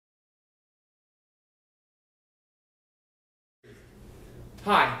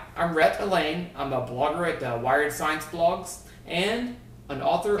Hi, I'm Rhett Elaine. I'm a blogger at Wired Science Blogs and an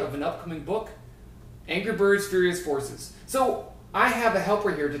author of an upcoming book, Angry Birds Furious Forces. So I have a helper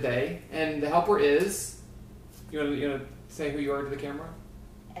here today, and the helper is, you want to say who you are to the camera?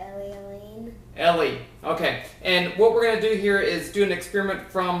 Ellie Elaine. Ellie. Okay. And what we're going to do here is do an experiment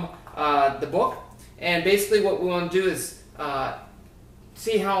from the book. And basically what we want to do is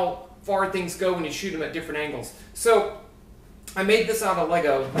see how far things go when you shoot them at different angles. So I made this out of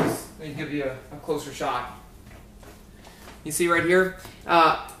Lego. Let me give you a closer shot. You see right here?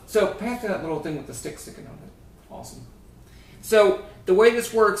 So pass that little thing with the stick sticking on it. Awesome. So the way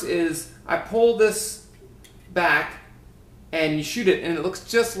this works is I pull this back and you shoot it, and it looks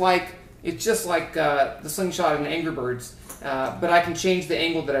just like the slingshot in Angry Birds, but I can change the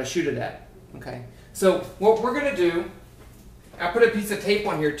angle that I shoot it at. Okay. So what we're going to do, I put a piece of tape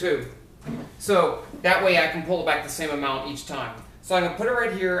on here too. So that way I can pull it back the same amount each time. So I'm going to put it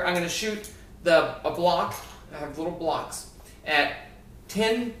right here. I'm going to shoot a block. I have little blocks at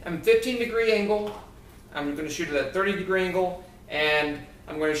 15 degree angle. I'm going to shoot it at 30 degree angle, and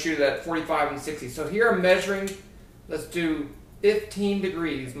I'm going to shoot it at 45 and 60. So here I'm measuring. Let's do 15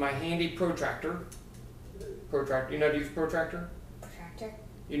 degrees. My handy protractor. Protractor. You know how to use a protractor? Protractor?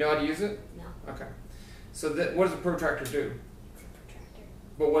 You know how to use it? No. Okay. So what does a protractor do? Protractor.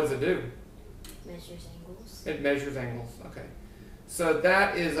 But what does it do? Measures angles. It measures angles. Okay. So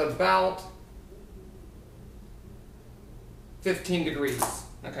that is about 15 degrees.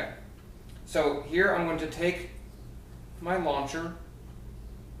 Okay. So here I'm going to take my launcher.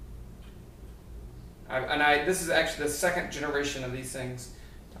 This is actually the second generation of these things.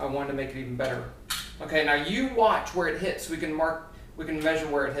 I wanted to make it even better. Okay, now you watch where it hits. We can measure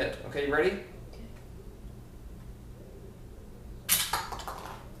where it hit. Okay, you ready?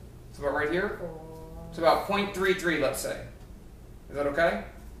 It's about right here. It's about 0.33, let's say. Is that okay?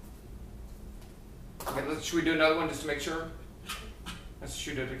 Okay, should we do another one just to make sure? Let's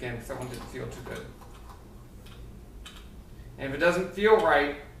shoot it again because that one didn't feel too good. And if it doesn't feel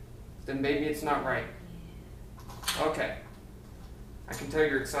right, then maybe it's not right. Okay. I can tell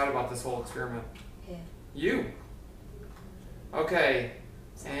you're excited about this whole experiment. Yeah. You. Okay.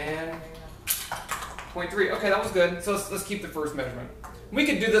 And 0.3. Okay, that was good. So let's keep the first measurement. We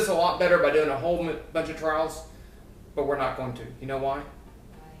could do this a lot better by doing a whole bunch of trials, but we're not going to. You know why?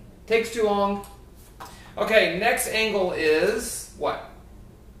 Takes too long. Okay, next angle is what?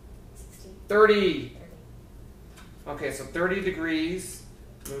 30. Okay, so 30 degrees.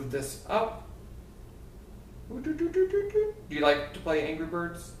 Move this up. Do you like to play Angry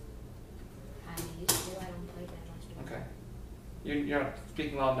Birds? I used to. I don't play that much. Okay. You're not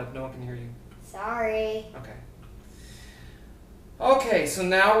speaking loud enough. No one can hear you. Sorry. Okay. Okay, so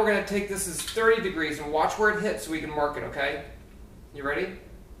now we're going to take this as 30 degrees and watch where it hits so we can mark it, okay? You ready?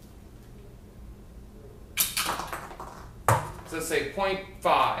 So let's say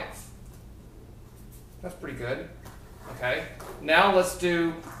 0.5. That's pretty good. Okay. Now let's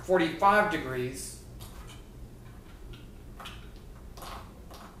do 45 degrees.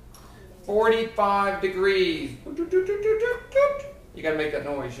 45 degrees. You gotta make that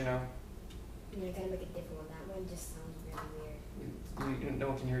noise, you know. You gotta make a different one. That one just sounds really weird. No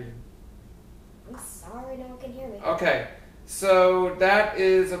one can hear you. I'm sorry, no one can hear me. Okay, so that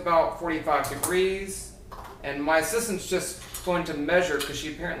is about 45 degrees, and my assistant's just going to measure because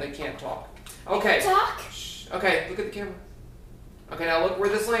she apparently can't talk. Okay. Talk. Shh. Okay, look at the camera. Okay, now look where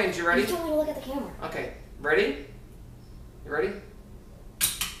this lands. You ready? You told me to look at the camera. Okay, ready? You ready?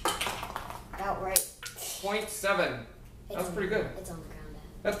 About right. 0.7. That's pretty good. It's on the ground.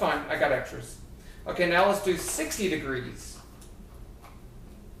 That's fine. I got extras. Okay, now let's do 60 degrees.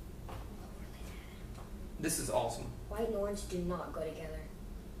 This is awesome. White and orange do not go together.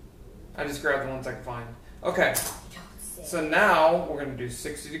 I just grabbed the ones I could find. Okay, Sick. so now we're going to do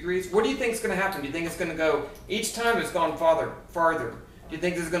 60 degrees. What do you think is going to happen? Do you think it's going to go, each time it's gone farther? Do you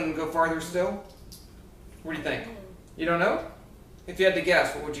think this is going to go farther still? What do you think? You don't know? If you had to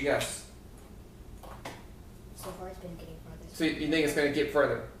guess, what would you guess? So far it's been getting farther. So you think it's going to get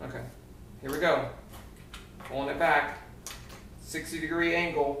further? Okay. Here we go. Pulling it back. 60 degree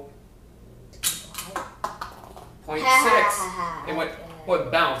angle. 0.6. It went, well,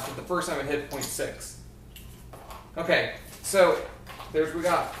 it bounced, but the first time it hit 0.6. Okay, so there's what we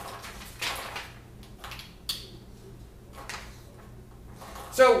got.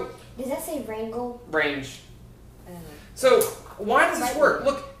 So Does that say Wrangle? range. So why does this work?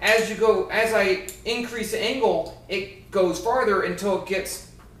 Look, as I increase the angle, it goes farther until it gets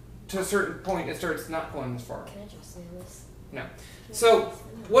to a certain point. It starts not going as far. Can I just say this? No. So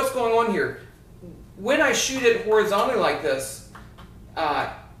what's going on here? When I shoot it horizontally like this,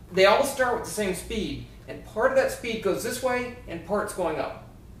 they all start with the same speed, and part of that speed goes this way, and part's going up.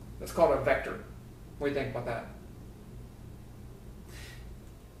 That's called a vector. What do you think about that?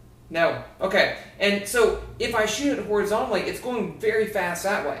 No. Okay. And so if I shoot it horizontally, it's going very fast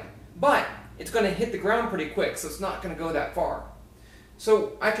that way. But it's going to hit the ground pretty quick, so it's not going to go that far.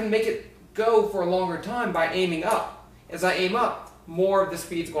 So I can make it go for a longer time by aiming up. As I aim up, more of the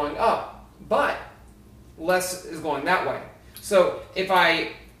speed's going up, but less is going that way. So if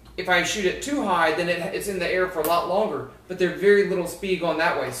I shoot it too high, then it's in the air for a lot longer, but there's very little speed going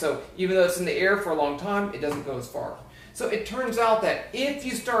that way. So even though it's in the air for a long time, it doesn't go as far. So it turns out that if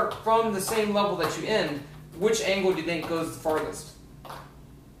you start from the same level that you end, which angle do you think goes the farthest?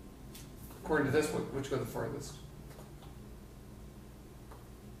 According to this, which goes the farthest?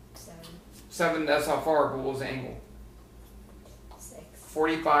 7. 7, that's how far, but what was the angle? 6.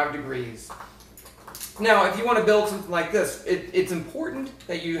 45 degrees. Now, if you want to build something like this, it's important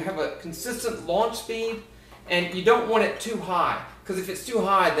that you have a consistent launch speed, and you don't want it too high. Because if it's too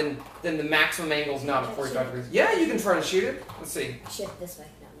high, then the maximum angle is not at 45 degrees. Yeah, you can try to shoot it. Let's see. Shift this way,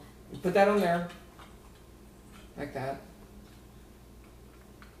 not that. You put that on there. Like that.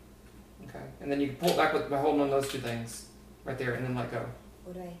 Okay. And then you can pull it back by holding on those two things. Right there, and then let go.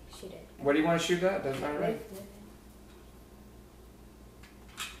 Where do I shoot it? Where do you want to shoot that? Doesn't matter, right?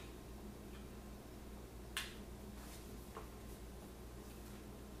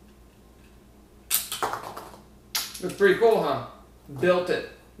 Looks pretty cool, huh? Built it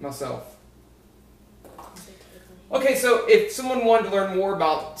myself. Okay, so if someone wanted to learn more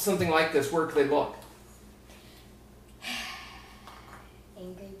about something like this, where could they look?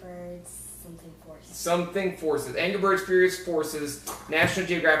 Angry Birds, Something Forces. Something Forces. Angry Birds Furious Forces, National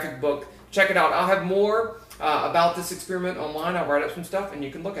Geographic book. Check it out. I'll have more about this experiment online. I'll write up some stuff and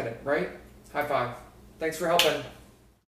you can look at it, right? High five. Thanks for helping.